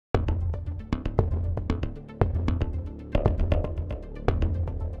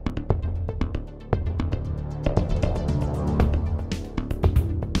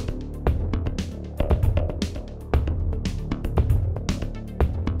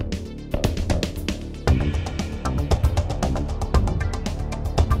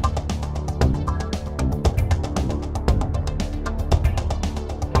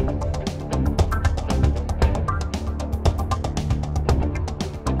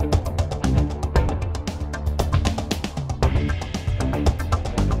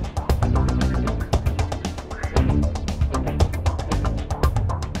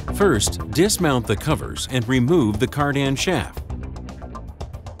First, dismount the covers and remove the cardan shaft.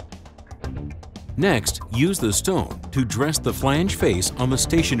 Next, use the stone to dress the flange face on the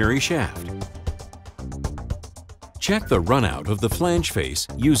stationary shaft. Check the runout of the flange face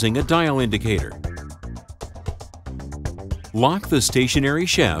using a dial indicator. Lock the stationary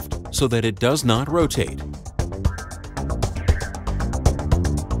shaft so that it does not rotate.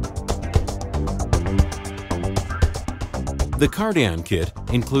 The cardan kit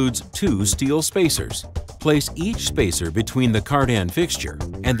includes 2 steel spacers. Place each spacer between the cardan fixture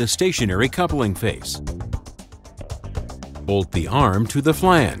and the stationary coupling face. Bolt the arm to the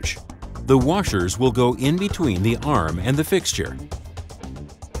flange. The washers will go in between the arm and the fixture.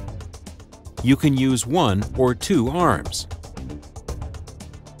 You can use 1 or 2 arms.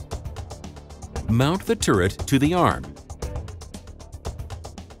 Mount the turret to the arm.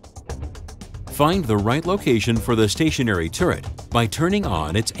 Find the right location for the stationary turret by turning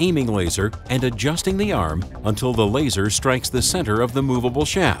on its aiming laser and adjusting the arm until the laser strikes the center of the movable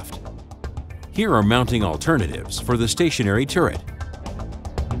shaft. Here are mounting alternatives for the stationary turret.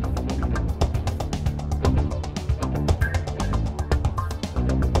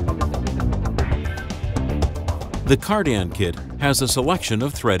 The cardan kit has a selection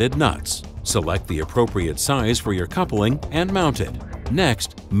of threaded nuts. Select the appropriate size for your coupling and mount it.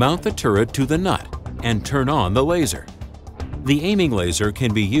 Next, mount the turret to the nut and turn on the laser. The aiming laser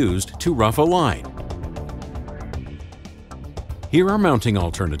can be used to rough a line. Here are mounting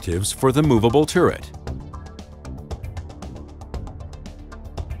alternatives for the movable turret.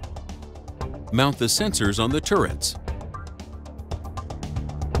 Mount the sensors on the turrets.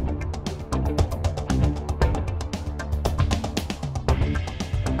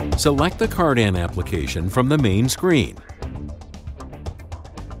 Select the cardan application from the main screen.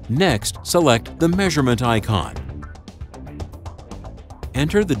 Next, select the measurement icon.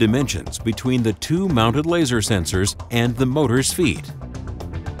 Enter the dimensions between the 2 mounted laser sensors and the motor's feet.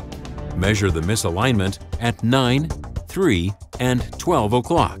 Measure the misalignment at 9, 3, and 12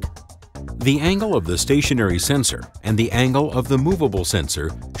 o'clock. The angle of the stationary sensor and the angle of the movable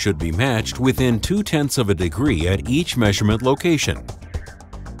sensor should be matched within 0.2 of a degree at each measurement location.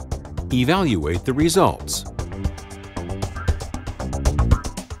 Evaluate the results.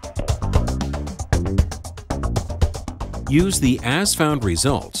 Use the As Found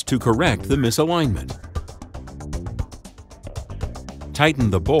results to correct the misalignment. Tighten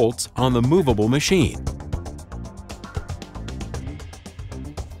the bolts on the movable machine.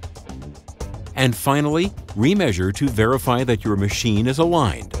 And finally, remeasure to verify that your machine is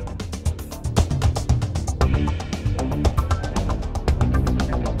aligned.